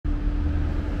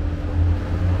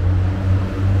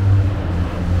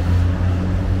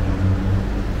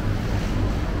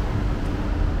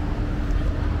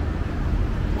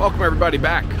Welcome everybody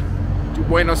back to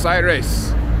Buenos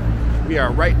Aires. We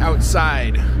are right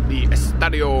outside the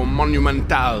Estadio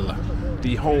Monumental,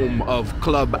 the home of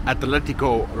Club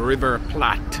Atletico River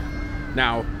Plate.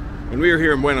 Now, when we were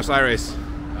here in Buenos Aires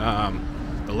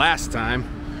the last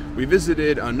time, we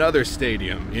visited another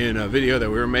stadium in a video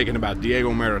that we were making about Diego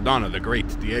Maradona, the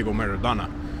great Diego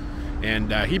Maradona.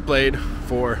 And he played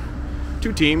for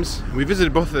two teams. We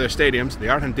visited both of their stadiums, the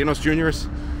Argentinos Juniors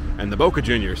and the Boca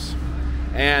Juniors.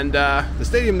 And the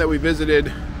stadium that we visited,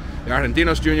 the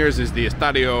Argentinos Juniors, is the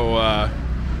Estadio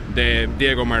de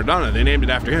Diego Maradona. They named it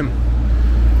after him.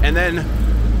 And then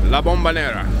La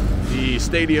Bombonera, the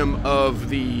stadium of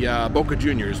the Boca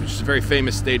Juniors, which is a very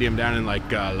famous stadium down in like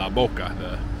La Boca,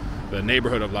 the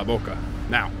neighborhood of La Boca.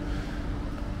 Now,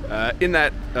 in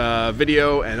that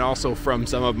video, and also from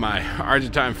some of my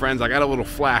Argentine friends, I got a little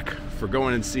flack for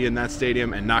going and seeing that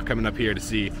stadium and not coming up here to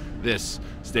see this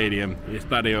stadium, the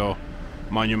Estadio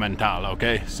Monumental.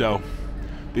 Okay, so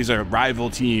these are rival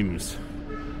teams.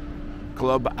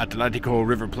 Club Atletico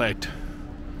River Plate,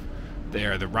 they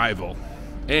are the rival.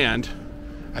 And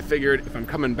I figured if I'm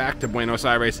coming back to Buenos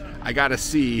Aires, I gotta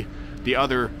see the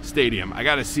other stadium. I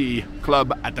gotta see Club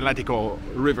Atletico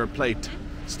River Plate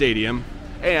Stadium.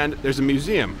 And there's a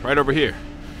museum right over here.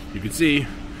 You can see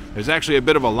there's actually a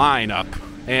bit of a line up.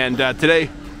 And today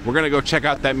we're gonna go check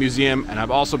out that museum. And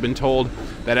I've also been told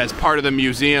that as part of the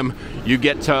museum, you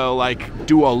get to like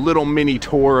do a little mini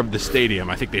tour of the stadium.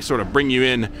 I think they sort of bring you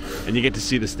in and you get to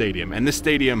see the stadium. And this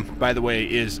stadium, by the way,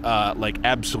 is like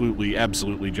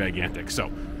absolutely gigantic.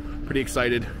 So pretty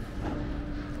excited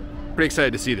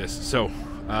to see this. So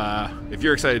if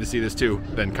you're excited to see this too,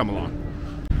 then come along.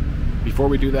 Before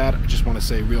we do that, I just want to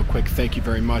say real quick, thank you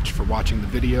very much for watching the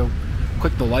video.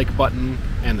 Click the like button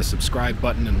and the subscribe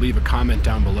button and leave a comment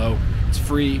down below. It's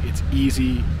free, it's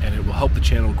easy, and it will help the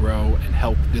channel grow and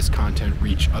help this content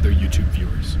reach other YouTube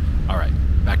viewers. All right,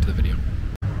 back to the video.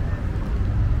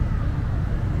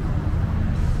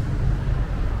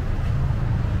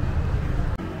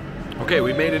 Okay,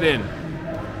 we made it in.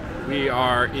 We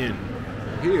are in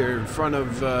here in front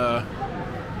of, well,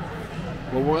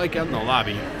 we're like out in the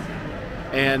lobby.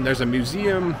 And there's a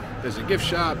museum, there's a gift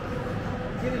shop,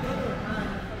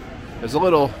 there's a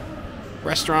little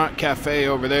restaurant, cafe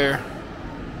over there,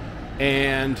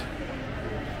 and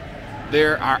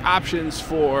there are options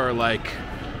for like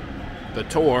the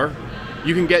tour.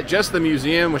 You can get just the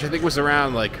museum, which I think was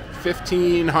around like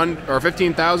 1,500 or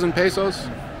 15,000 pesos.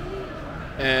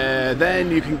 And then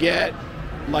you can get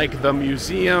like the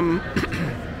museum,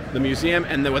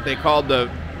 and then what they called the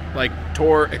like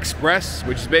Tour Express,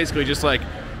 which is basically just like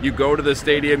you go to the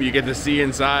stadium, you get to see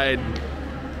inside,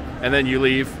 and then you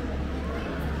leave.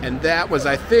 And that was,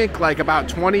 I think, like about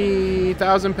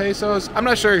 20,000 pesos. I'm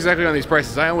not sure exactly on these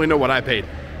prices. I only know what I paid,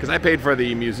 because I paid for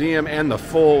the museum and the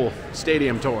full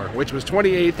stadium tour, which was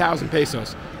 28,000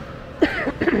 pesos.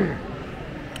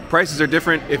 Prices are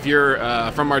different if you're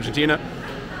from Argentina,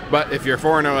 but if you're a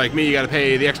foreigner like me, you got to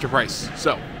pay the extra price.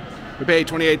 So we paid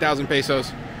 28,000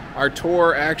 pesos. Our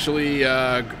tour actually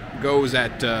goes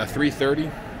at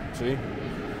 3:30. See,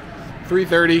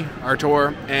 3:30 our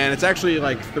tour, and it's actually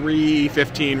like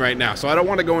 3:15 right now. So I don't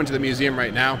want to go into the museum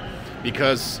right now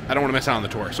because I don't want to miss out on the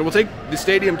tour. So we'll take the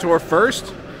stadium tour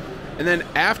first, and then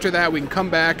after that we can come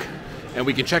back and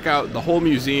we can check out the whole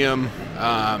museum.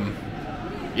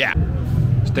 Yeah,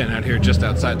 standing out here just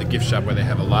outside the gift shop where they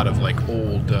have a lot of like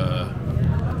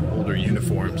older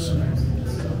uniforms.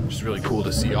 It's really cool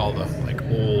to see all the like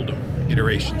old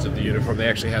iterations of the uniform. They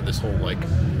actually have this whole like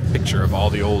picture of all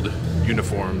the old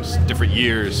uniforms, different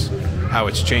years, how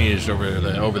it's changed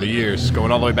over the years,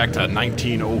 going all the way back to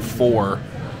 1904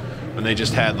 when they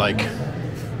just had like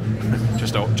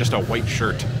just a white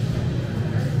shirt.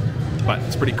 But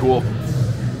it's pretty cool.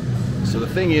 So the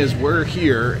thing is, we're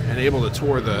here and able to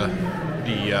tour the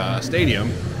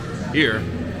stadium here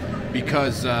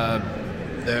because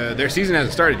their season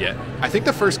hasn't started yet. I think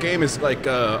the first game is like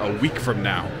a week from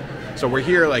now. So we're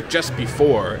here like just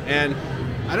before, and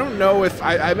I don't know if,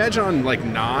 I imagine on like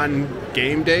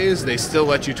non-game days, they still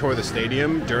let you tour the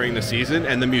stadium during the season,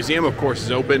 and the museum of course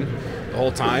is open the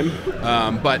whole time.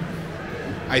 But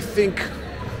I think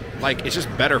like it's just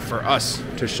better for us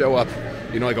to show up,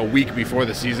 you know, like a week before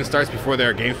the season starts, before there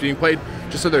are games being played,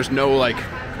 just so there's no like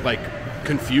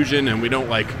confusion and we don't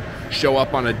like show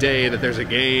up on a day that there's a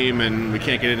game and we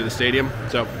can't get into the stadium.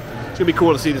 So it's gonna be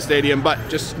cool to see the stadium, but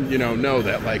just, you know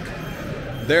that like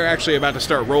they're actually about to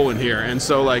start rolling here. And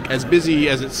so like as busy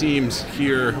as it seems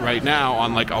here right now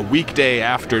on like a weekday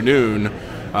afternoon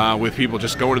with people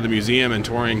just going to the museum and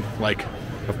touring, like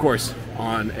of course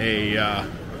on a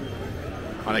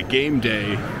game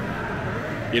day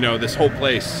you know, this whole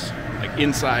place, like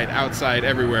inside, outside,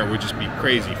 everywhere, would just be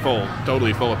crazy full,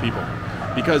 totally full of people.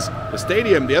 Because the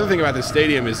stadium, the other thing about this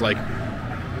stadium is like,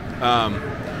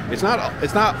 it's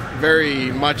not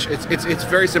very much. It's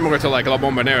very similar to like La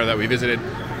Bombonera that we visited,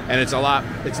 and it's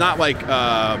not like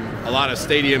a lot of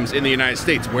stadiums in the United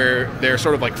States where they're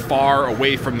sort of like far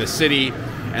away from the city,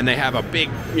 and they have a big,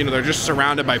 you know, they're just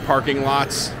surrounded by parking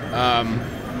lots.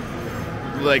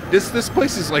 Like this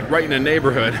place is like right in a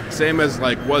neighborhood, same as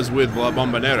like was with La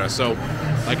Bombonera. So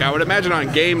like I would imagine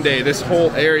on game day, this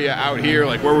whole area out here,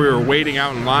 like where we were waiting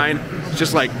out in line, it's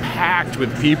just like packed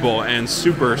with people and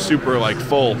super like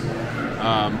full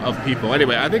of people.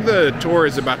 Anyway, I think the tour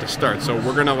is about to start, so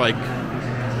we're gonna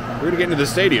get into the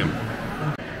stadium.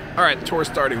 All right, the tour's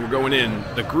starting. We're going in.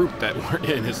 The group that we're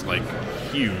in is like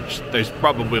huge. There's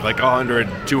probably like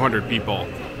 100, 200 people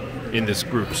in this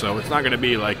group, so it's not gonna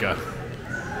be like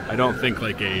I don't think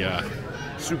like a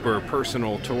super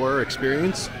personal tour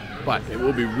experience, but it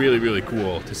will be really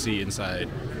cool to see inside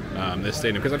this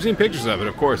stadium, because I've seen pictures of it,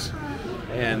 of course,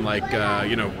 and like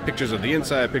you know, pictures of the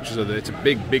inside, pictures of it's a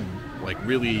big like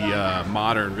really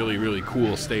modern, really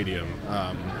cool stadium,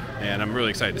 and I'm really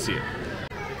excited to see it.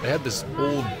 They have this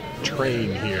old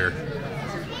train here,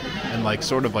 and like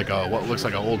sort of like what looks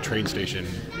like an old train station,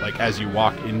 like as you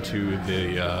walk into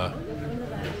the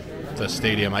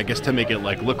stadium, I guess to make it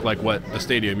like look like what the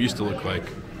stadium used to look like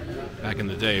back in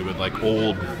the day, with like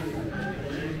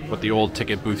what the old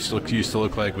ticket booths used to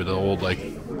look like, with the old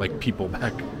like people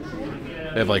back.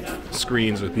 They have like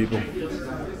screens with people.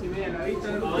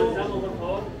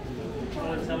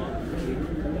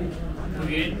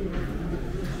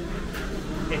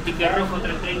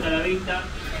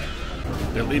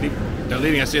 They're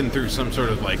leading us in through some sort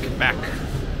of like back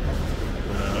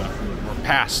or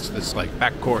past this like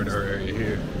back corridor area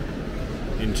here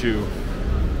into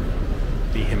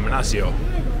the gimnasio.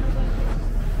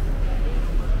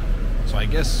 So I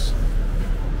guess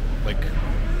like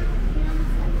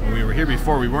when we were here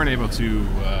before, we weren't able to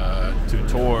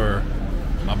tour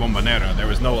La Bombonera. There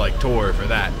was no like tour for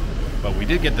that, but we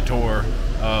did get the tour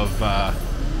of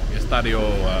Estadio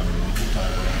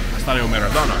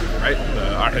Maradona, right?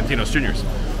 The Argentinos Juniors,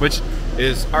 which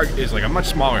is like a much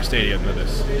smaller stadium than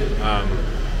this,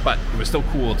 but it was still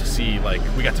cool to see. Like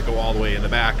we got to go all the way in the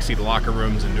back, see the locker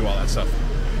rooms, and do all that stuff.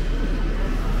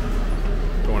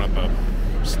 Going up a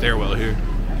stairwell here.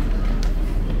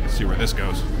 Let's see where this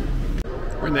goes.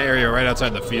 We're in the area right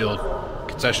outside the field.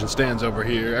 Concession stands over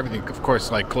here. Everything, of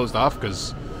course, like closed off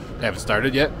because they haven't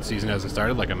started yet. The season hasn't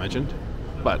started, like I mentioned.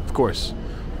 But of course,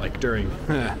 like during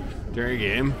a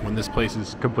game, when this place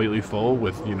is completely full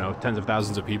with, you know, tens of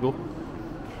thousands of people,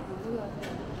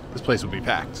 this place will be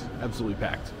packed, absolutely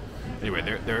packed. Anyway,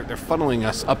 they're funneling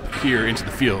us up here into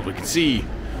the field. We can see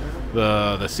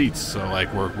the seats, so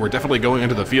like we're definitely going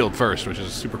into the field first, which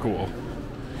is super cool.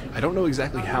 I don't know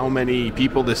exactly how many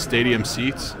people this stadium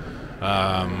seats.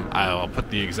 I'll put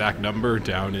the exact number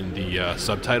down in the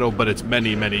subtitle, but it's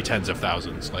many tens of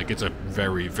thousands. Like it's a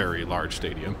very large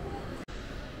stadium.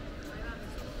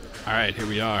 All right, here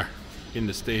we are in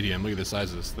the stadium. Look at the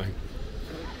size of this thing.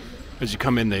 As you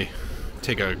come in, they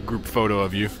take a group photo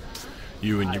of you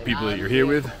and your people that you're here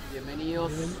with,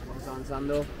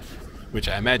 which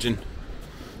I imagine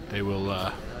they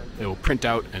will print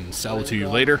out and sell to you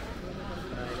later.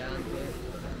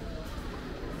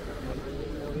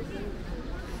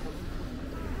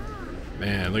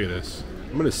 Man, look at this.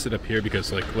 I'm gonna sit up here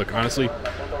because, like, look, honestly,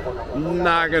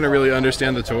 not gonna really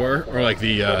understand the tour or like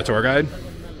the tour guide.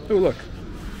 Oh, look,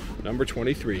 number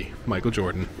 23, Michael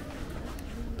Jordan.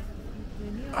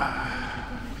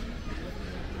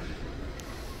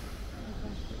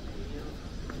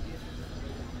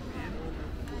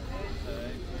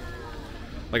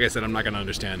 Like I said, I'm not gonna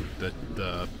understand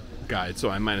the guide, so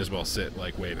I might as well sit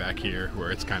like way back here where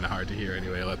it's kind of hard to hear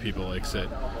anyway. Let people like sit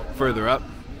further up.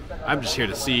 I'm just here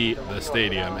to see the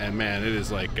stadium, and man, it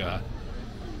is like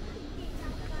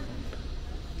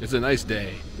it's a nice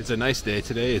day. It's a nice day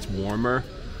today. It's warmer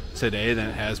today than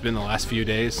it has been the last few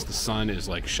days. The sun is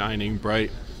like shining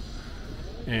bright,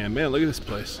 and man, look at this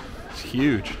place. It's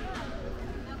huge.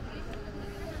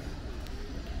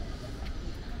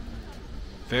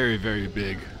 Very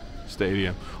big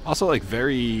stadium. Also, like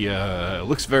very it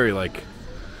looks very like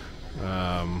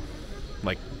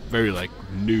very like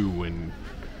new, and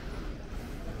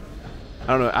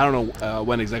I don't know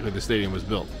when exactly the stadium was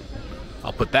built.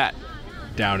 I'll put that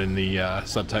down in the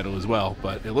subtitle as well,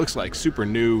 but it looks like super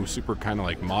new, super kind of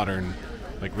like modern,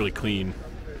 like really clean.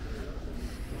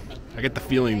 I get the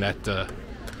feeling that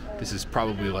this is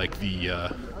probably like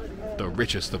the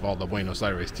richest of all the Buenos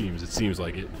Aires teams. It seems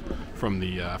like it from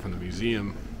the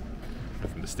museum,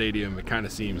 from the stadium. It kind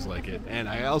of seems like it. And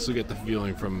I also get the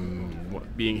feeling from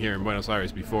being here in Buenos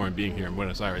Aires before and being here in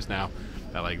Buenos Aires now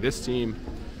that like this team,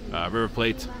 River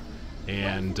Plate,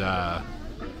 and the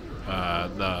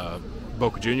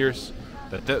Boca Juniors,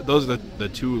 those are the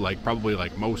two like probably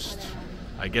like most,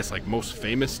 I guess like most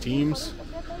famous teams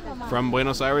from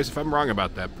Buenos Aires. If I'm wrong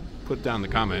about that, put down in the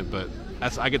comment. But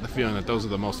I get the feeling that those are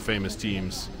the most famous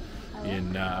teams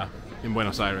in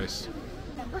Buenos Aires.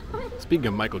 Speaking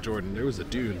of Michael Jordan, there was a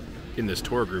dude in this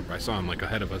tour group. I saw him like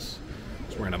ahead of us.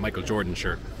 He's wearing a Michael Jordan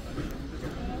shirt,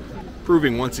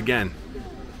 proving once again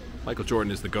Michael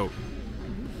Jordan is the GOAT.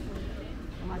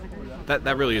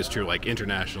 That really is true. Like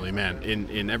internationally, man,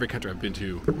 in every country I've been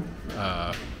to,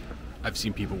 I've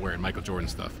seen people wearing Michael Jordan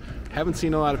stuff. Haven't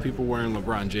seen a lot of people wearing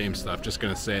LeBron James stuff. Just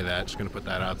gonna say that. Just gonna put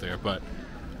that out there. But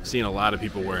I've seen a lot of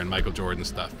people wearing Michael Jordan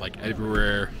stuff. Like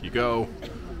everywhere you go,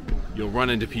 you'll run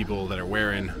into people that are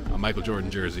wearing a Michael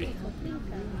Jordan jersey.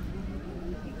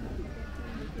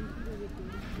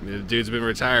 The dude's been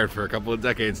retired for a couple of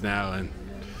decades now and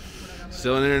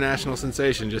still an international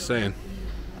sensation, just saying.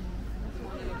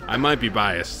 I might be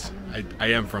biased. I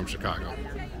am from Chicago.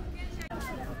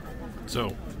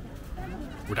 So,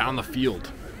 we're down the field.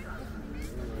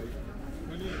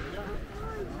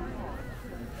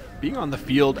 Being on the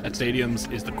field at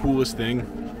stadiums is the coolest thing.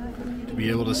 To be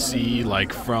able to see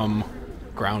like from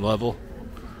ground level,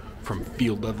 from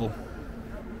field level.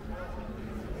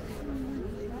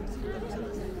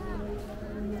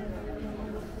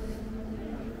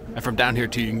 And from down here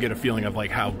too, you can get a feeling of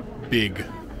like how big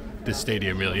this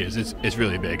stadium really is. It's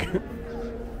really big.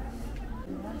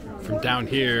 From down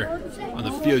here on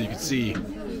the field, you can see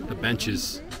the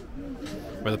benches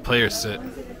where the players sit.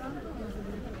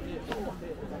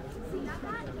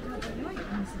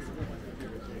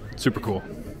 Super cool.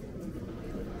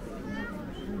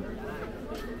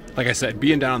 Like I said,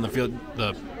 being down on the field,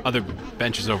 the other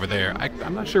benches over there,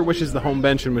 I'm not sure which is the home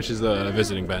bench and which is the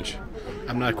visiting bench.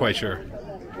 I'm not quite sure.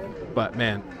 But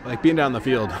man, like being down on the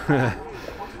field,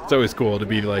 it's always cool to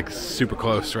be like super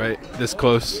close, right? This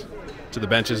close to the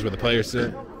benches where the players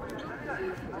sit.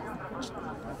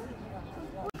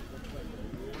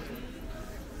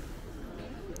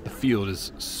 The field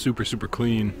is super, super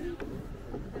clean.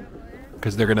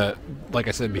 Because they're gonna, like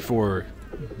I said before,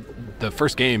 the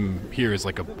first game here is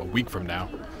like a week from now.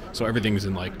 So everything's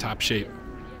in like top shape.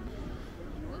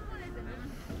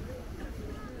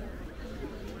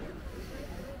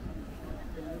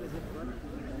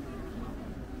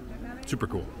 Super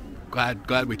cool.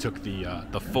 Glad we took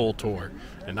the full tour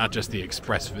and not just the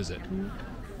express visit.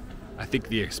 I think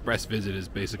the express visit is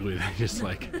basically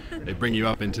they bring you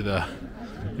up into the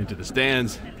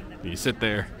stands, and you sit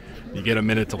there, you get a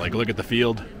minute to like look at the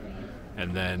field,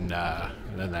 and then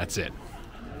that's it.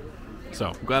 So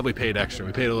I'm glad we paid extra.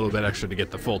 We paid a little bit extra to get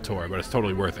the full tour, but it's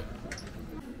totally worth it.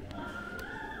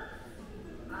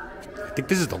 I think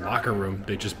this is the locker room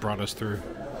they just brought us through.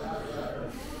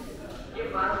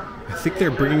 I think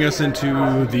they're bringing us into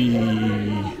the,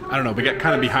 I don't know, we got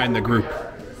kind of behind the group.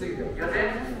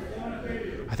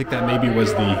 I think that maybe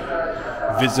was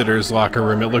the visitors' locker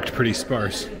room. It looked pretty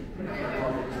sparse.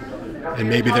 And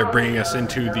maybe they're bringing us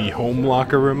into the home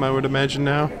locker room, I would imagine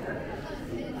now.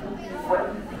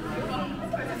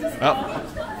 Oh,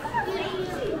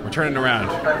 we're turning around.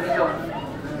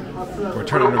 We're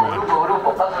turning around.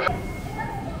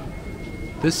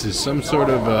 This is some sort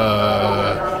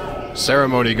of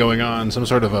ceremony going on, some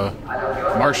sort of a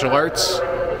martial arts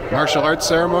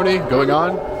ceremony going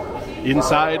on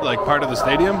inside, like part of the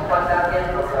stadium.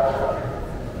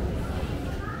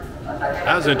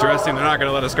 That was interesting. They're not going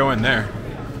to let us go in there.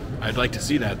 I'd like to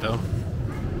see that though.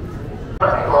 They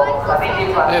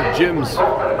have gyms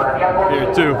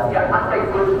here too.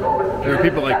 There are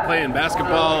people like playing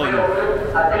basketball and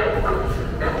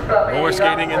roller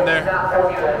skating in there.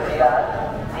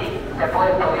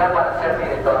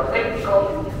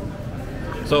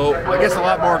 So I guess a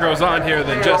lot more goes on here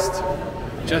than just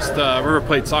River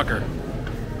Plate soccer.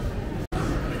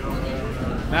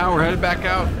 Now we're headed back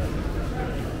out.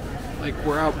 Like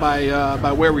we're out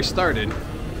by where we started.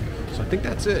 So I think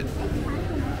that's it.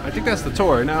 I think that's the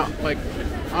tour. Now, like,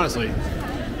 honestly,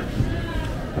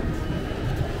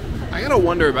 I gotta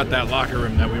wonder about that locker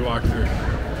room that we walked through.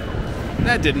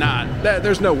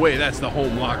 There's no way that's the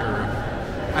home locker room.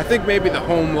 I think maybe the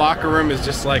home locker room is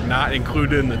just like not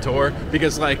included in the tour,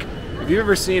 because like, have you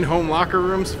ever seen home locker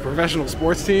rooms for professional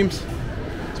sports teams?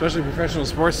 Especially professional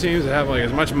sports teams that have like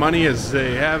as much money as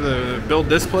they have to build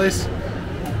this place.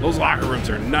 Those locker rooms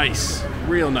are nice,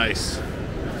 real nice.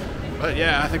 But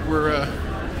yeah, I think we're, I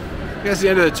guess the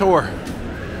end of the tour.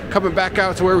 coming back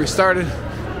out to where we started.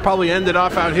 Probably ended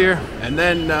off out here, and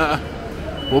then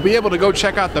we'll be able to go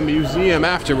check out the museum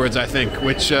afterwards, I think,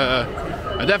 which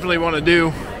I definitely want to do.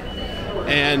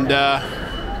 And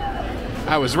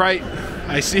I was right.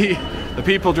 I see the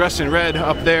people dressed in red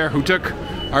up there who took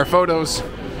our photos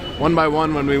one by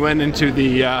one when we went into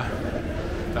the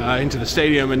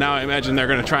stadium, and now I imagine they're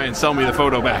going to try and sell me the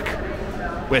photo back,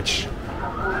 which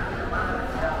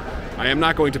I am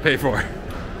not going to pay for,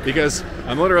 because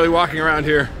I'm literally walking around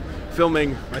here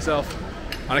filming myself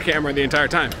on a camera the entire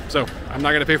time, so I'm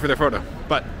not going to pay for their photo.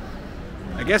 But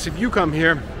I guess if you come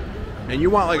here and you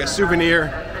want like a souvenir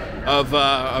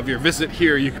of your visit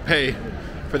here, you can pay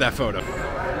for that photo.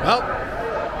 Well,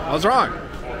 I was wrong.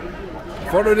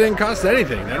 The photo didn't cost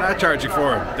anything. They're not charging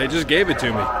for it. They just gave it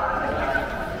to me.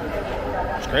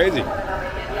 It's crazy.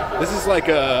 This is like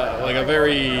a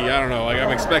very, I don't know, like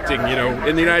I'm expecting, you know,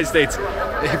 in the United States,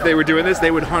 if they were doing this,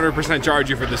 they would 100% charge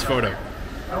you for this photo.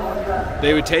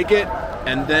 They would take it,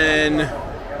 and then,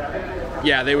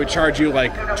 yeah, they would charge you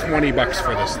like 20 bucks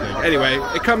for this thing. Anyway,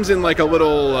 it comes in like a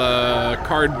little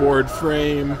cardboard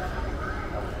frame.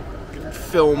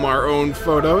 Film our own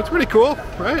photo. It's pretty cool,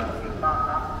 right?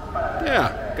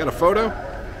 Yeah, got a photo.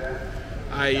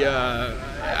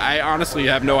 I honestly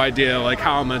have no idea like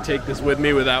how I'm gonna take this with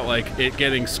me without like it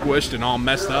getting squished and all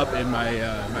messed up in my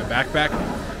my backpack.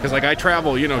 Because like I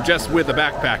travel, you know, just with a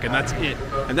backpack, and that's it.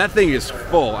 And that thing is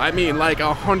full. I mean, like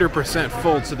 100%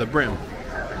 full to the brim.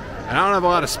 And I don't have a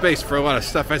lot of space for a lot of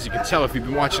stuff, as you can tell if you've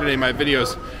been watching any of my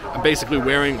videos. I'm basically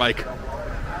wearing like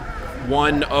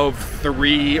one of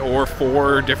 3 or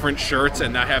 4 different shirts,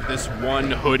 and I have this one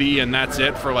hoodie, and that's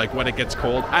it for like when it gets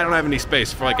cold. I don't have any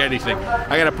space for like anything.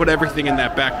 I gotta put everything in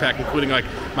that backpack, including like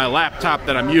my laptop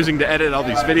that I'm using to edit all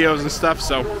these videos and stuff.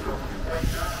 So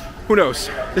who knows?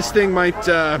 This thing might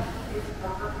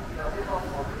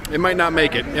it might not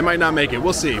make it. It might not make it.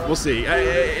 We'll see. We'll see.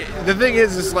 The thing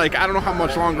is like I don't know how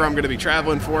much longer I'm gonna be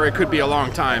traveling for. It could be a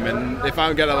long time, and if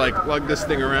I'm gonna like lug this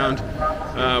thing around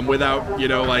without, you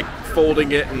know, like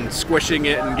folding it and squishing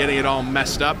it and getting it all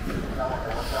messed up,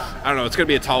 I don't know, it's gonna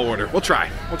be a tall order. We'll try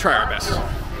our best.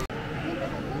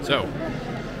 So,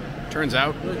 turns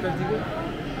out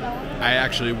I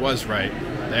actually was right.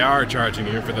 They are charging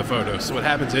you for the photos. So what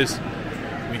happens is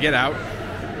we get out,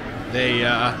 they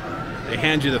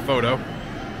hand you the photo,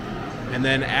 and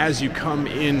then as you come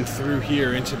in through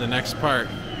here into the next part,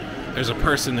 there's a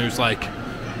person who's like,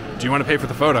 do you want to pay for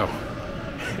the photo?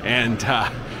 And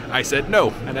I said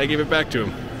no, and I gave it back to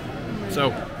him.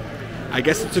 So I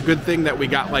guess it's a good thing that we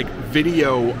got like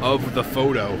video of the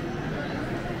photo.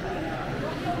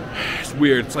 It's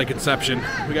weird, it's like Inception.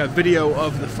 We got video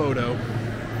of the photo,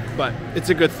 but it's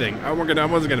a good thing. I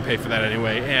wasn't gonna pay for that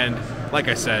anyway, and like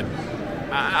I said,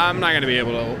 I'm not gonna be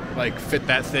able to like fit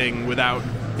that thing without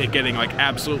it getting like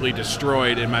absolutely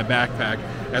destroyed in my backpack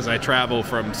as I travel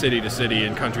from city to city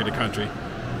and country to country.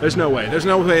 There's no way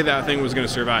that thing was gonna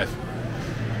survive.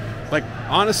 Like,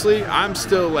 honestly, I'm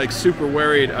still like super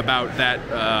worried about that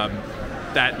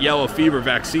that yellow fever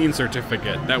vaccine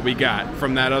certificate that we got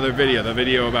from that other video, the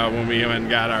video about when we went and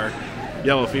got our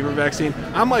yellow fever vaccine.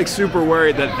 I'm like super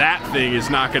worried that that thing is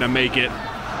not gonna make it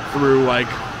through like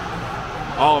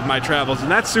all of my travels, and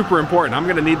that's super important. I'm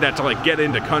gonna need that to like get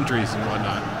into countries and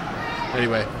whatnot.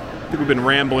 Anyway, I think we've been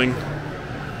rambling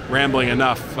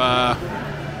enough.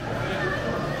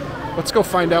 Let's go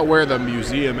find out where the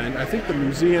museum is. I think the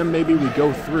museum, maybe we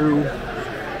go through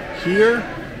here.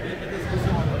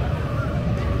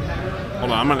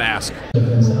 Hold on, I'm gonna ask.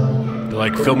 They're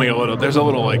like filming a little, there's a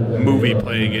little like movie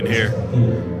playing in here.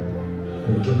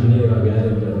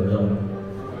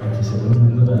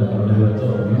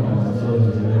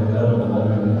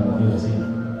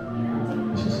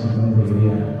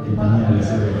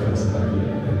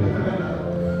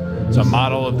 It's a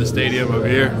model of the stadium over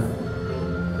here.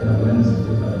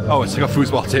 Oh, it's like a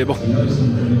foosball table.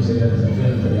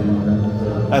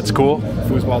 That's cool.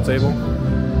 Foosball table.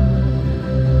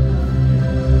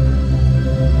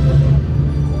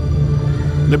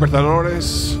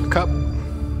 Libertadores Cup.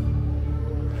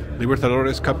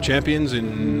 Libertadores Cup champions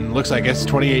in, looks like it's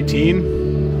 2018.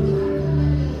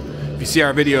 If you see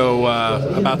our video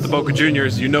about the Boca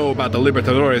Juniors, you know about the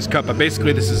Libertadores Cup. But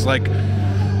basically this is like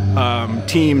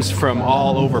teams from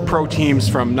all over, pro teams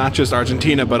from not just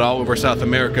Argentina but all over South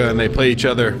America, and they play each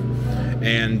other.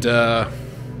 And yeah,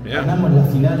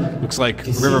 looks like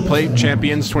River Plate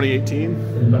champions 2018.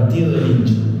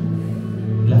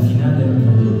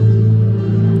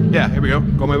 Yeah, here we go.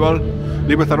 Conmebol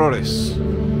Libertadores.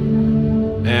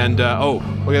 And oh,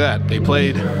 look at that. They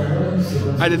played,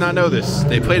 I did not know this,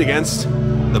 they played against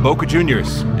the Boca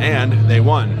Juniors and they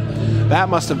won. That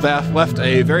must have left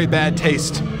a very bad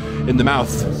taste in the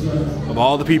mouth of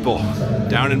all the people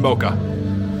down in Boca.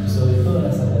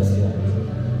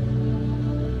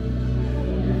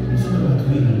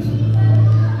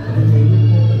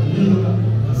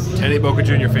 Any Boca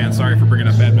Junior fans, sorry for bringing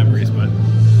up bad memories, but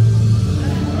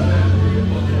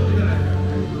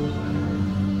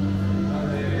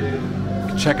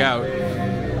check out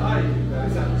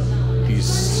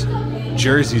these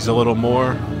jerseys a little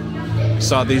more.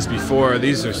 Saw these before.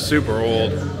 These are super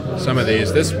old. Some of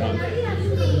these. This one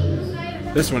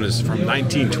is from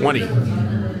 1920.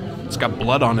 It's got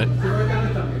blood on it.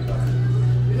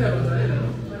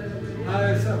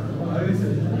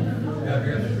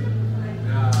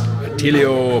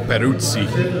 Attilio Peruzzi.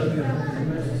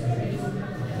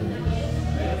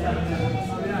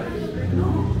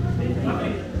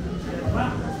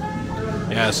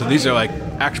 Yeah, so these are like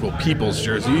actual people's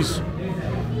jerseys.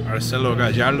 Marcelo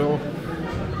Gallardo,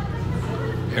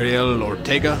 Ariel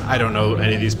Ortega. I don't know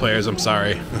any of these players, I'm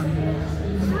sorry.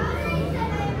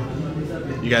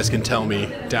 You guys can tell me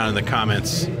down in the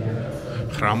comments.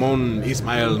 Ramon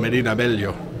Ismael Medina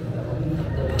Bello.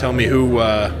 Tell me who's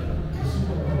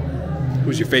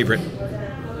your favorite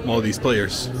of all these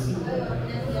players?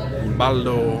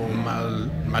 Ubaldo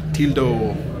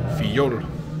Matildo Fillol.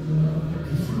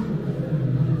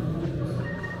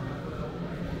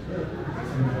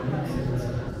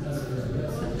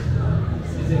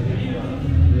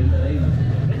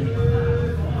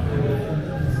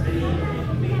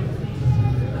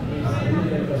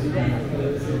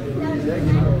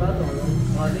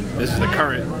 This is the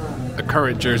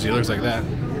current jersey. It looks like that.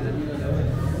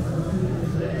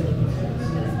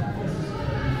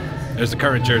 There's the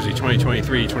current jersey,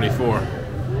 2023-24.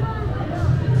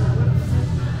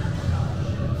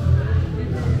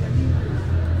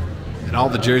 And all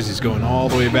the jerseys going all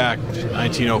the way back to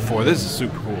 1904. This is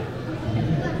super cool.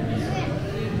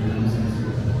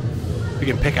 We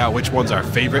can pick out which one's our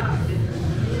favorite.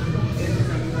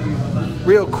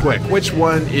 Real quick, which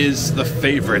one is the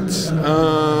favorite?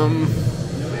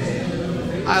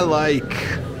 I like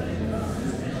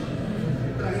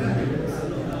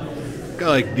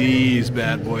these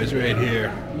bad boys right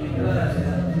here.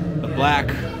 The black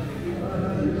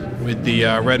with the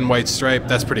red and white stripe.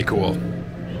 That's pretty cool.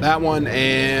 That one,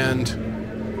 and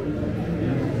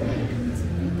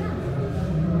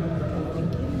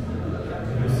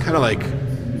kind of like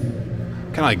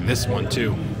this one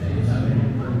too.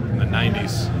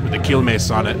 90s with the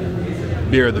Quilmes on it.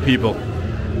 Beer of the people.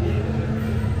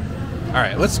 All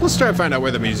right, let's try to find out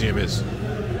where the museum is. I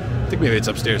think maybe it's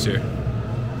upstairs here.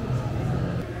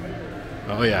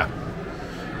 Oh yeah,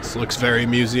 this looks very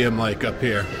museum-like up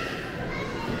here.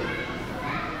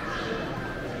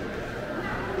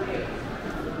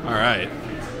 All right,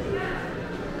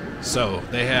 so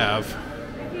they have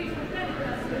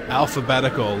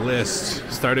alphabetical list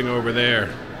starting over there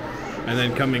and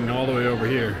then coming all the way over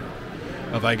here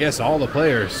of, I guess, all the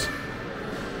players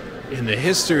in the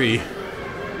history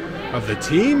of the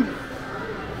team.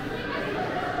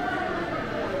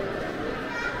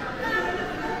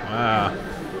 Wow.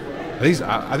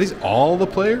 Are these all the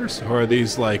players, or are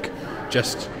these like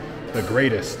just the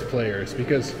greatest players?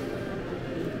 Because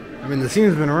I mean, the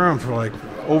team's been around for like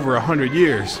over 100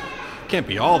 years. Can't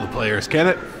be all the players, can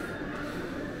it?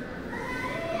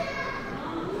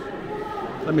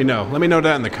 Let me know. Let me know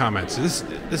down in the comments. This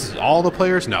is all the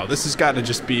players? No, this has got to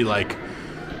just be like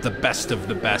the best of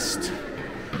the best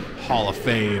Hall of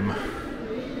Fame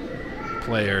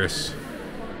players.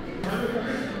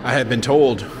 I had been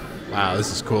told, wow,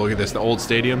 this is cool. Look at this, the old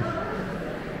stadium.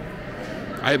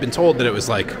 I had been told that it was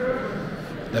like,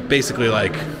 that basically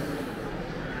like,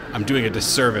 I'm doing a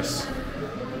disservice.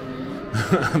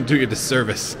 I'm doing a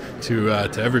disservice to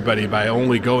everybody by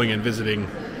only going and visiting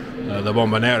the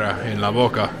Bombonera in La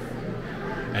Boca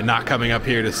and not coming up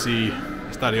here to see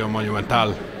Estadio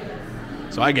Monumental.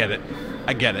 So I get it,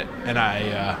 and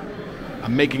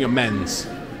I'm making amends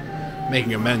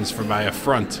for my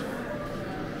affront.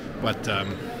 But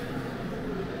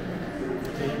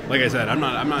like I said, I'm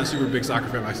not a super big soccer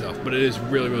fan myself, but it is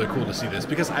really, really cool to see this,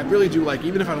 because I really do like,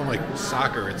 even if I don't like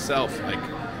soccer itself, like,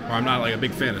 or I'm not like a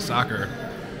big fan of soccer,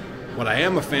 what I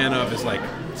am a fan of is like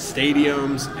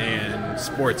stadiums and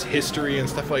sports history and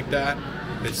stuff like that.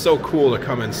 It's so cool to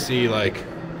come and see like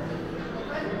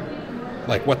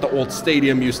what the old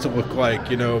stadium used to look like,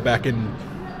 you know, back in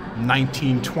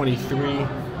 1923,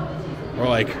 or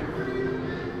like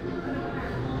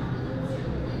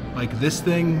this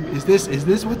thing. Is this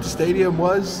what the stadium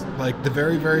was like, the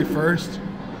very, very first?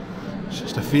 It's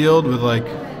just a field with like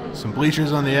some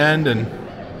bleachers on the end, and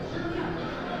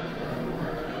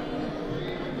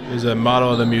Here's a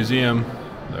model of the museum,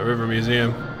 the River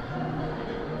Museum.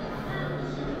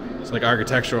 It's like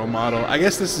architectural model. I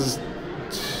guess this is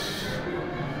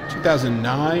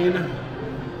 2009?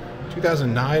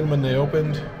 2009 when they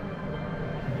opened.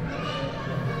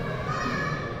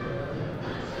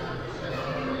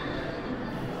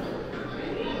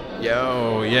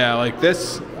 Yo, yeah, like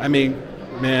this, I mean,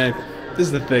 man, this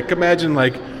is the thing. Imagine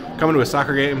like coming to a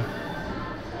soccer game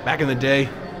back in the day,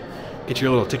 get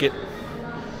your little ticket,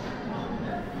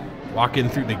 walk in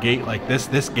through the gate like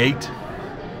this gate.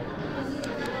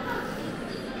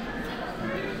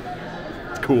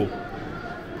 It's cool.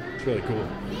 It's really cool.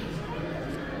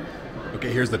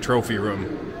 Okay, here's the trophy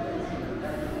room.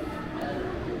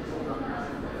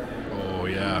 Oh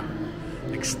yeah,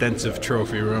 extensive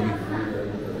trophy room.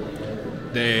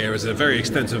 There was a very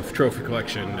extensive trophy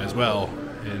collection as well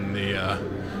in the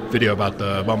video about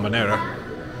the Bombonera.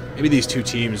 Maybe these two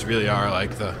teams really are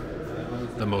like the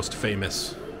most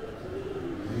famous,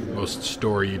 most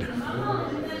storied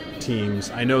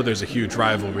teams. I know there's a huge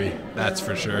rivalry, that's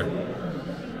for sure.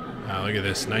 Look at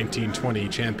this, 1920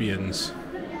 champions.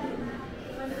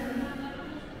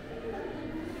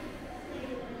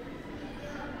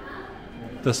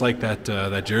 Just like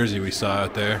that jersey we saw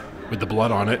out there with the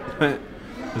blood on it.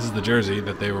 This is the jersey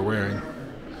that they were wearing.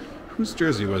 Whose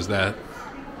jersey was that?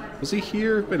 Was he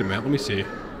here? Wait a minute, let me see.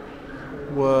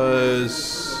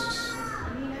 Was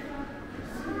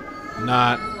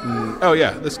not. Oh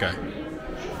yeah, this guy.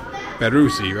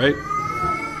 Peruzzi, right?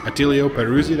 Attilio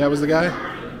Peruzzi, that was the guy?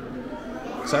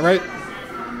 Is that right?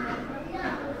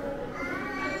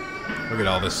 Look at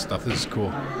all this stuff. This is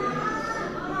cool.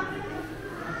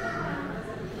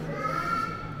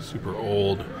 Super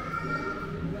old.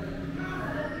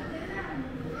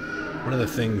 One of the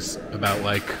things about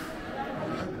like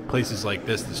places like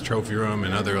this trophy room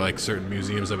and other like certain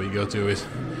museums that we go to is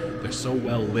they're so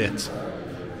well lit,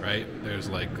 right? There's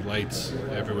like lights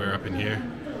everywhere up in here,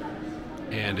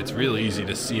 and it's really easy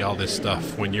to see all this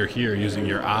stuff when you're here using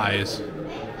your eyes.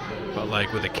 But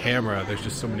like with a camera, there's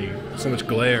just so much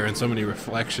glare and so many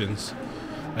reflections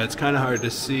that it's kind of hard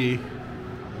to see.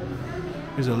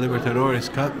 Here's a Libertadores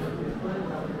Cup.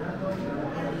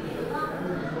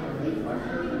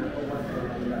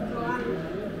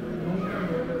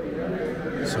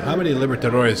 So how many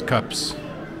Libertadores Cups?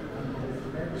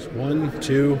 It's 1,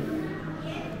 2,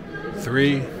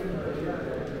 3.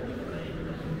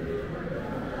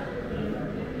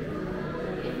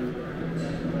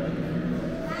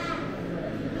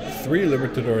 Three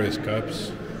Libertadores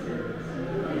Cups.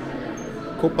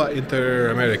 Copa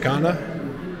Interamericana.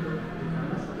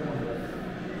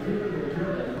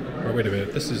 Or wait a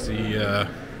minute, this is the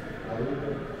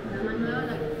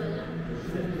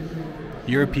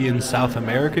European South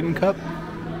American Cup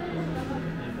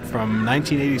from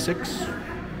 1986.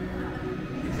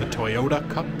 The Toyota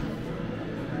Cup.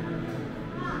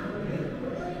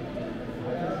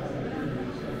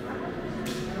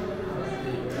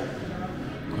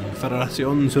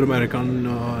 Confederación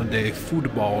Sudamericana de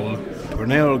Fútbol.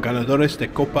 Torneo Ganadores de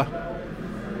Copa.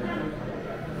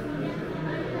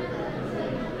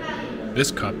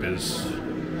 This cup is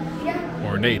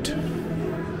ornate.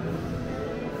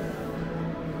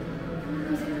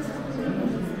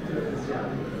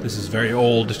 This is very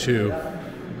old too.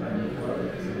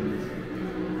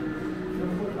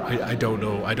 I don't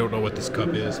know what this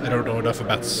cup is. I don't know enough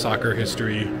about soccer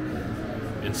history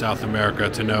in South America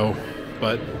to know,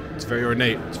 but it's very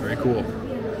ornate. It's very cool.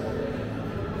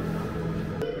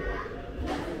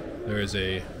 There is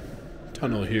a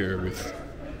tunnel here with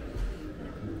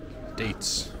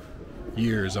dates,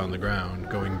 years on the ground,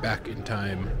 going back in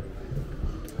time.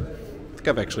 I think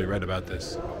I've actually read about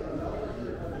this.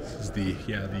 This is the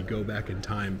go back in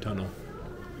time tunnel.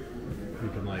 You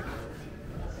can like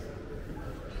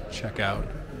check out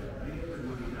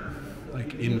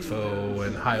like info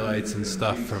and highlights and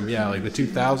stuff from like the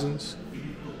 2000s.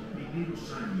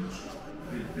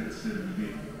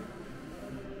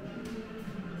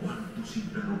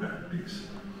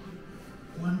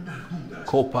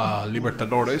 Copa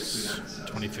Libertadores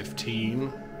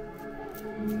 2015.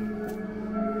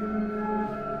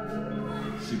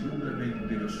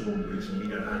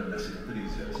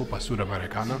 Copa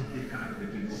Sudamericana.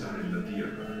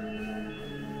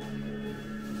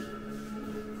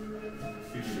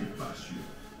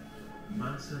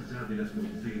 Más allá de las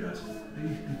fronteras de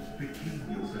este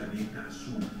pequeño planeta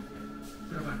azul,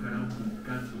 trabajarán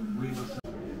buscando nuevas.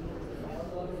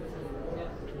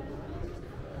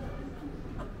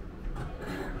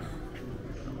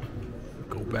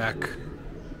 Go back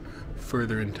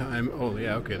further in time. Oh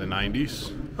yeah, okay, the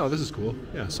 90s. Oh, this is cool.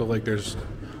 Yeah, so like there's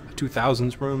a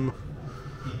 2000s room,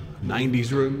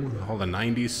 90s room, all the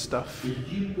 90s stuff. El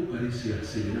tiempo parece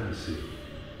acelerarse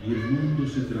y el mundo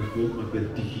se transforma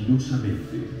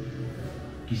vertiginosamente.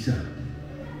 Quizá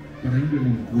para ir al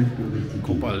encuentro del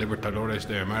futuro. Copa Libertadores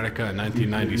de América in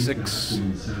 1996. Ha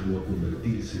comenzado a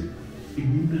convertirse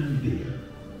en una aldea.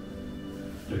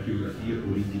 La geografía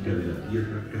política de la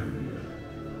Tierra cambia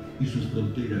y sus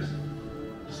fronteras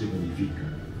se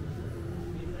modifican.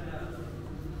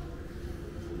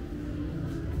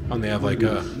 And they have like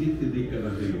a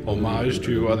homage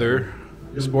to other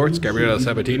sports. Gabriela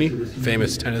Sabatini,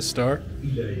 famous tennis star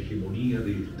Y la hegemonía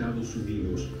de Estados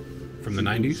Unidos from the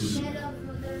 90s.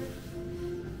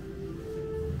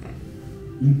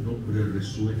 Un nombre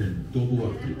resuena en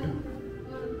todo África.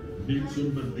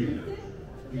 Nelson Mandela,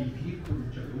 el viejo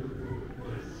luchador.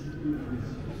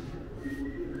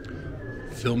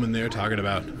 Film in there talking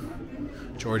about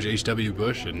George H.W.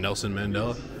 Bush and Nelson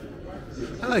Mandela.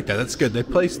 I like that. That's good. They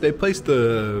placed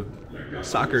the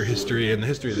soccer history and the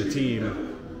history of the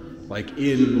team like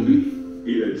in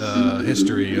the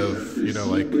history of, you know,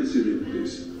 like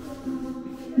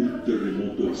Un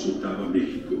terremoto azotaba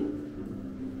México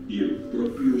y el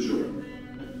propio John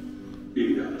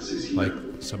era asesinado. like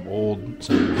some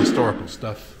historical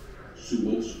stuff. Su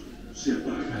voz se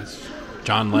apaga. That's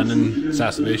John Lennon,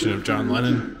 assassination of John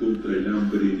Lennon, Contra el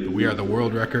hambre en the el We Are the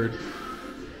World record.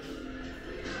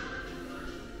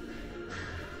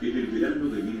 En el verano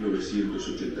de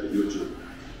 1988,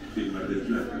 en Mar del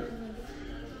Plata,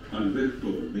 Alberto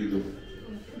Olmedo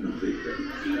nos deja.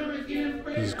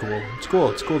 This is cool. It's cool.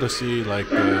 It's cool to see like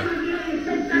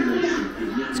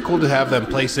it's cool to have them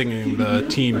placing the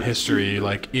team history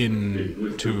like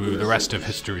into the rest of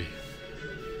history.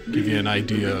 Give you an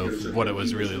idea of what it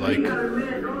was really like.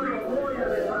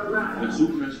 Las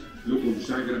urnas lo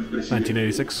consagran presidente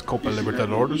 1986 Copa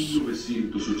Libertadores.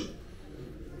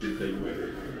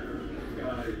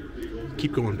 1989.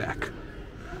 Keep going back.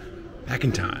 Back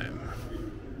in time.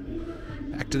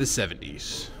 Back to the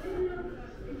 70s.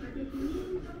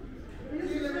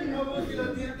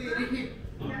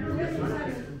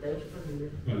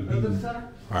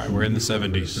 Alright, we're in the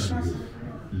 70s.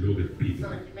 Lo despide.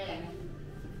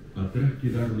 Atrás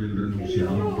quedaron el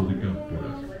renunciamiento de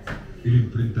Cámpora, el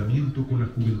enfrentamiento con la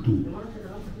juventud,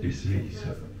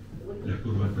 Ezeiza, las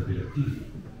corbatas de la Tigre,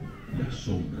 la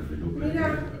sombra del hombre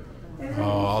negro. Oh,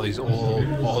 all the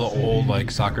old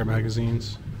like soccer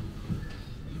magazines.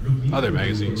 Other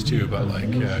magazines too, but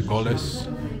like Goles.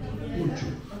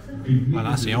 La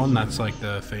Nación, that's like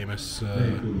the famous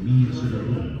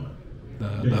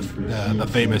the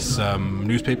famous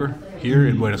newspaper here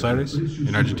in Buenos Aires,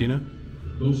 in Argentina.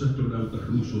 Dos astronautas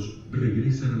rusos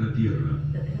regresan a la Tierra.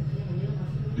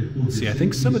 See, I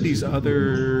think some of these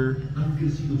other Han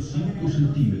crecido 5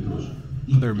 centímetros.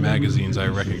 magazines I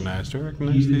recognize. Do I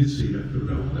recognize these?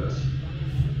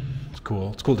 It's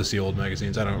cool. It's cool to see old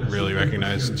magazines. I don't really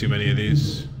recognize too many of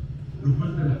these.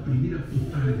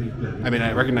 I mean,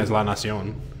 I recognize La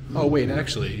Nación. Oh wait,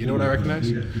 actually, you know what I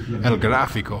recognize? El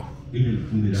Gráfico.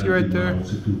 See right there?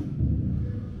 So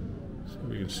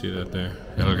we can see that there.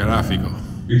 El Gráfico.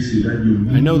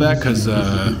 I know that because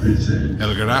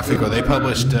El Gráfico, they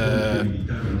published the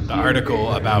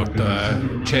article about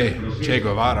Che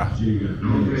Guevara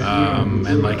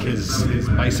and like his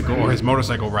bicycle or his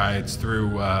motorcycle rides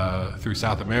through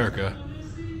South America.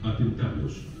 El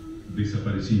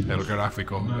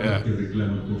Gráfico, yeah.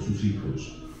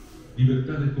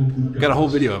 Got a whole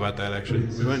video about that actually.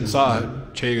 We went and saw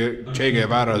Che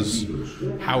Guevara's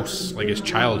house, like his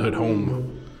childhood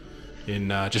home, in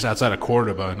just outside of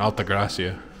Cordoba in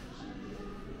Altagracia.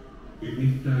 En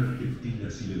esta Argentina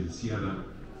silenciada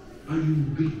hay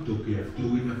un grito que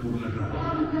truena por la radio.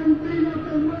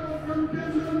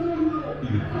 Y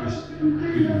después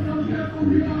el mundial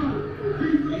juvenil.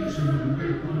 Es una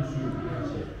mujer conocida.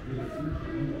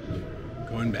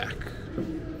 Going back. Oh,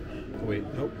 wait,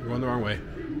 nope, we're going the wrong way.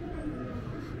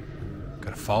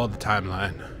 Gotta follow the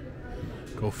timeline.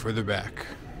 Go further back.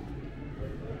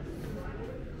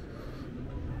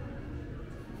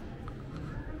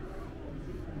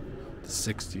 The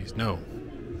 60s. No.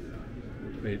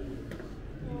 Wait.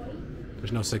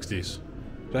 There's no 60s.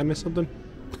 Did I miss something?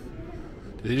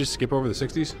 Did they just skip over the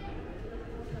 60s?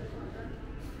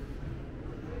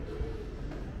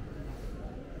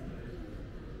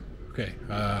 Okay,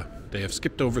 they have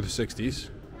skipped over the 60s.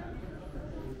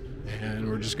 And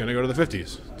we're just gonna go to the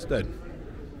 50s instead.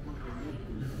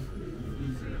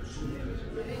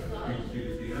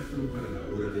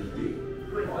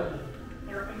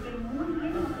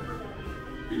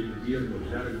 El invierno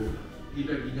es largo y el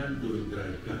aguinaldo vendrá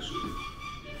escaso.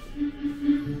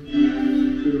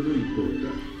 Pero no importa,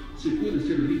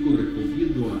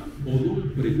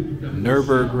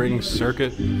 Nürburgring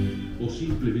Circuit.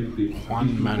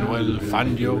 Juan Manuel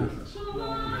Fangio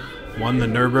won the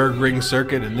Nürburgring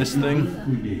Circuit in this thing.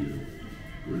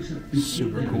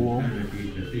 Super cool.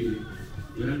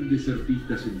 Grandes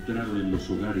artistas entraron en los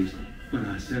hogares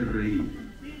para hacer reír,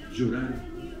 llorar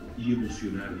y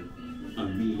emocionar a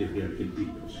miles de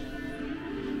argentinos.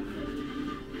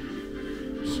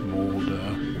 Some old,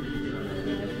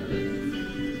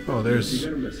 oh, there's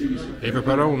Eva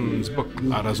Perón's book,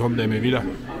 La Razón de Mi Vida.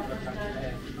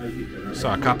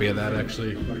 Saw a copy of that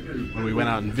actually when we went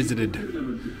out and visited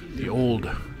the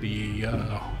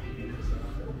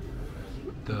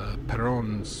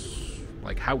Perón's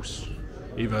like house,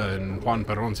 Eva and Juan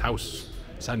Perón's house,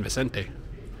 San Vicente.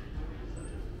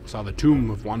 Saw the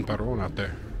tomb of Juan Perón out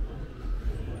there.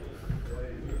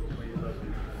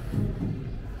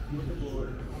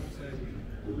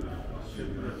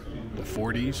 The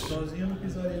 40s.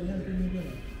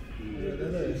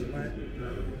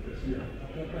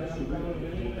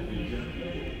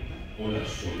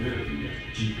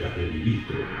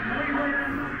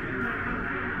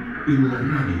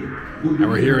 And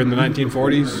we're here in the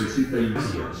 1940s.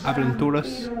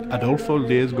 Aventuras, Adolfo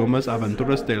Díaz Gómez,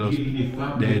 Aventuras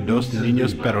de dos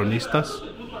niños peronistas.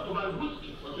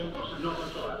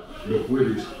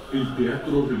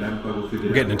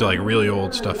 We're getting into like really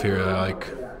old stuff here. I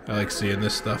like seeing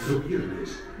this stuff.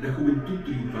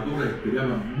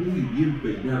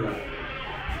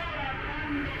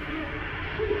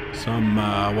 Some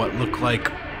what look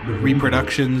like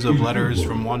reproductions of letters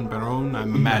from Juan Perón.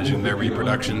 I'm imagining they're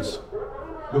reproductions.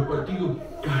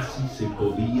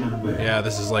 Yeah,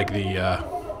 this is like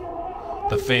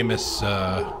the famous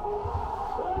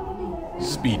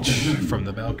speech from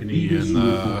the balcony in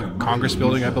the Congress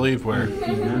building, I believe, where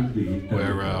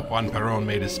Juan Perón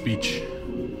made his speech.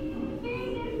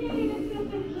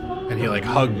 And he like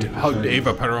hugged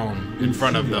Eva Perón in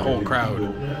front of the whole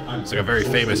crowd. It's like a very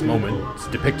famous moment. It's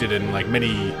depicted in like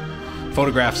many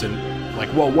photographs and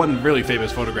like, well, one really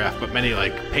famous photograph, but many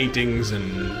like paintings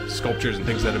and sculptures and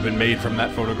things that have been made from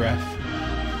that photograph.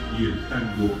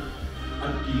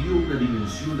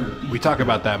 We talk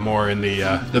about that more in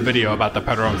the video about the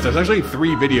Peróns. There's actually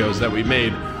 3 videos that we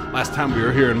made last time we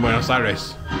were here in Buenos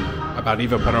Aires about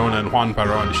Eva Perón and Juan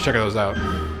Perón. Just check those out.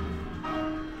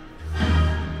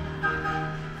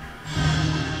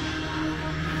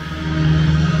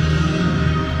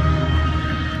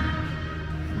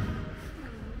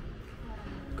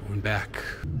 Going back.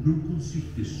 Here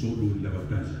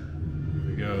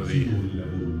we go.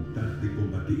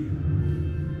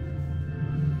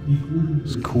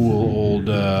 This cool old,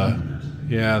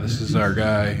 yeah, this is our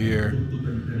guy here,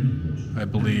 I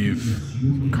believe,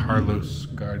 Carlos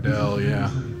Gardel, yeah.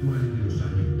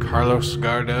 Carlos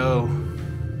Gardel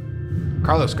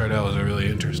is a really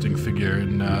interesting figure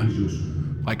in,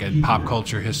 like in pop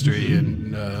culture history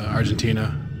in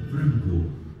Argentina.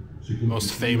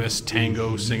 Most famous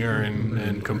tango singer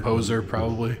and composer,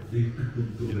 probably,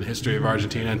 in the history of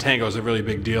Argentina. And tango is a really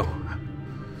big deal.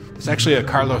 It's actually a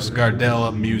Carlos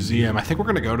Gardel museum. I think we're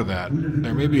going to go to that.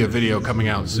 There may be a video coming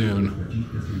out soon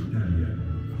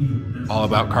all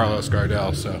about Carlos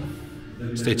Gardel, so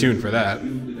stay tuned for that.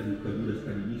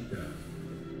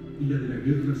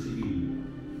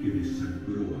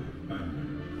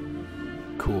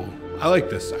 Cool. I like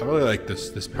this. I really like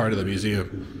this part of the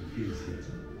museum.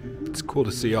 It's cool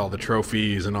to see all the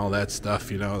trophies and all that stuff,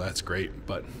 you know, that's great,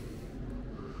 but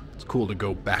it's cool to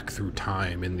go back through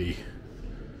time in the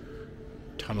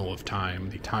tunnel of time,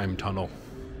 the time tunnel.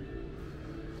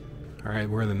 All right,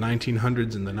 we're in the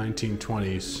 1900s and the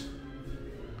 1920s.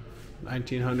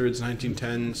 1900s,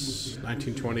 1910s,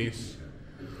 1920s.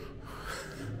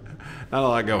 Not a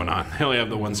lot going on. They only have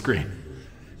the one screen.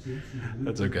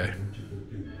 That's okay.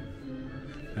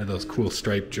 They had those cool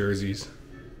striped jerseys.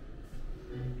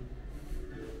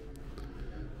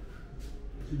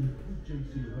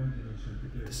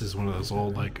 This is one of those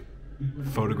old, like,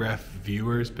 photograph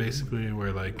viewers, basically,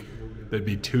 where like there'd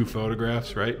be 2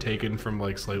 photographs, right, taken from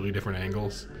like slightly different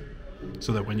angles,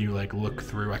 so that when you like look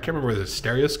through, I can't remember, the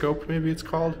stereoscope maybe it's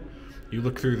called, you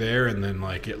look through there and then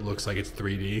like it looks like it's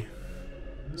 3D.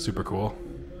 Super cool.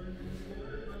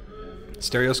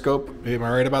 Stereoscope, am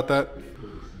I right about that?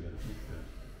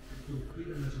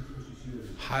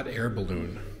 Hot air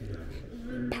balloon,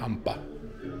 Pampa.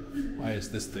 Why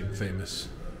is this thing famous?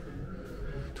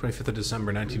 25th of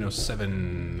December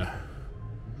 1907,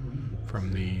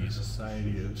 from the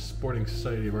Sporting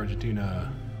Society of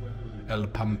Argentina, El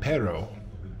Pampero.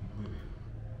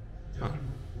 Huh.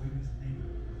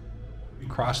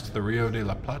 Crossed the Rio de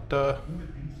la Plata.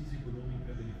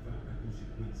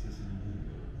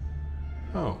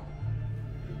 Oh.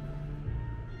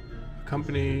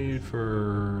 Company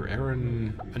for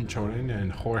Aaron Anchonin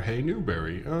and Jorge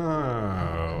Newberry.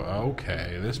 Oh,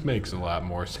 okay. This makes a lot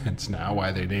more sense now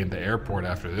why they named the airport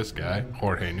after this guy,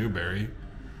 Jorge Newberry.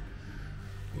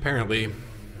 Apparently,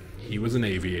 he was an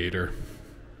aviator.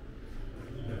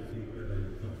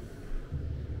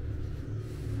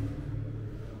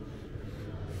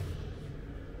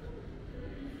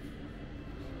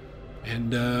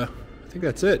 And I think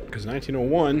that's it, because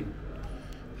 1901,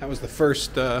 that was the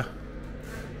first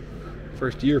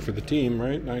year for the team,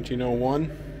 right?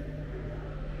 1901.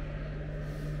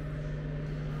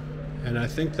 And I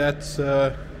think that's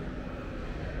it.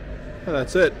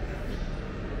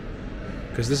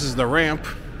 Because this is the ramp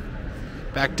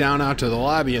back down out to the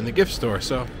lobby and the gift store.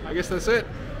 So I guess that's it.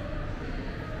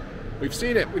 We've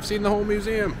seen it. We've seen the whole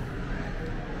museum.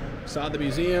 Saw the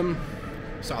museum.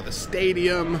 Saw the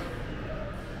stadium.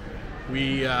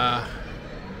 We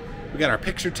got our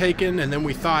picture taken, and then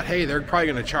we thought, hey, they're probably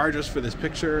going to charge us for this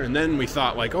picture. And then we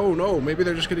thought, like, oh no, maybe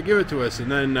they're just going to give it to us.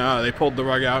 And then they pulled the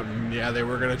rug out, and yeah, they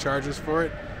were going to charge us for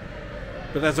it.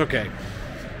 But that's okay.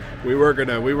 We weren't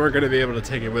gonna be able to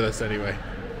take it with us anyway.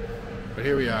 But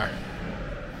here we are,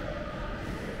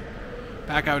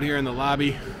 back out here in the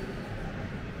lobby,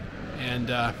 and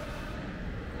it's a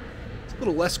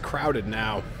little less crowded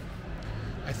now.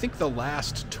 I think the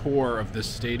last tour of this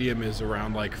stadium is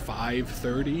around like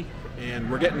 5:30, and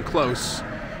we're getting close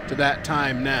to that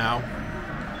time now.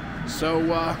 So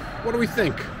what do we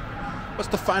think? What's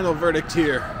the final verdict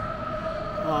here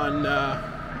on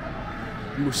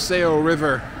Museo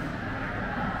River?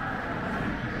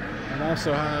 And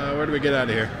also, where do we get out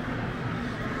of here?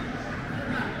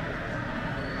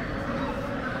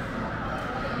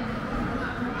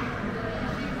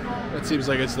 That seems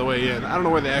like it's the way in. I don't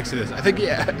know where the exit is. I think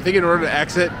in order to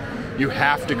exit, you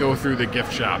have to go through the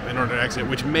gift shop in order to exit,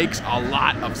 which makes a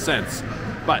lot of sense.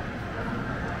 But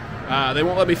they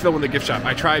won't let me film in the gift shop.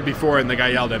 I tried before and the guy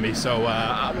yelled at me, so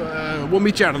we'll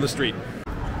meet you out on the street.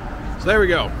 So there we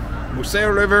go. Museo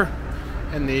River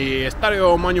and the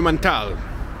Estadio Monumental.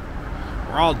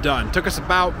 We're all done. Took us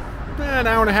about an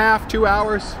hour and a half, 2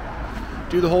 hours.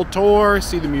 Do the whole tour,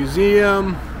 see the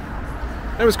museum.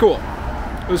 It was cool.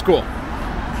 It was cool.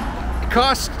 It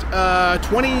cost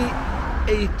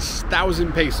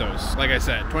 28,000 pesos, like I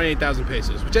said, 28,000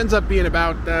 pesos, which ends up being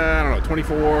about, I don't know,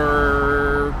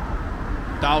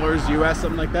 $24 US,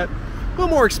 something like that. A little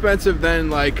more expensive than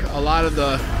like a lot of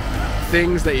the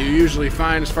things that you usually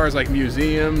find as far as like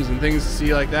museums and things to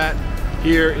see like that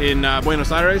here in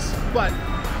Buenos Aires, but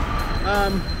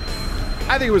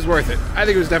I think it was worth it. I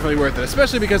think it was definitely worth it,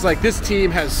 especially because like this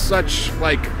team has such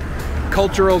like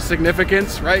cultural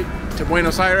significance, right, to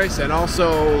Buenos Aires, and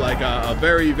also like a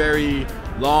very, very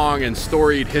long and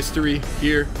storied history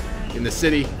here in the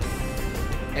city.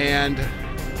 And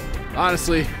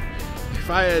honestly,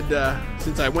 if I had,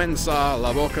 since I went and saw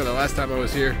La Boca the last time I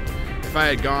was here, if I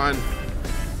had gone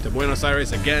to Buenos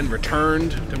Aires again,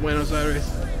 returned to Buenos Aires,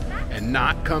 and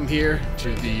not come here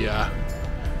to the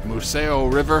Museo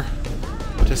River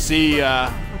to see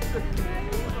the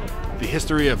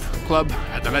history of Club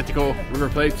Atletico River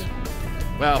Plate,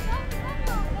 well,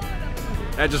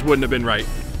 that just wouldn't have been right.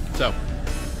 So I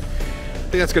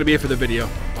think that's going to be it for the video.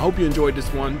 I hope you enjoyed this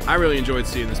one. I really enjoyed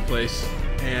seeing this place,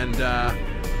 and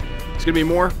there's going to be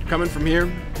more coming from here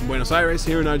in Buenos Aires,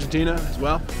 here in Argentina as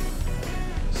well.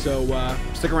 So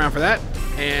stick around for that,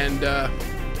 and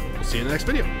we'll see you in the next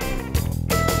video.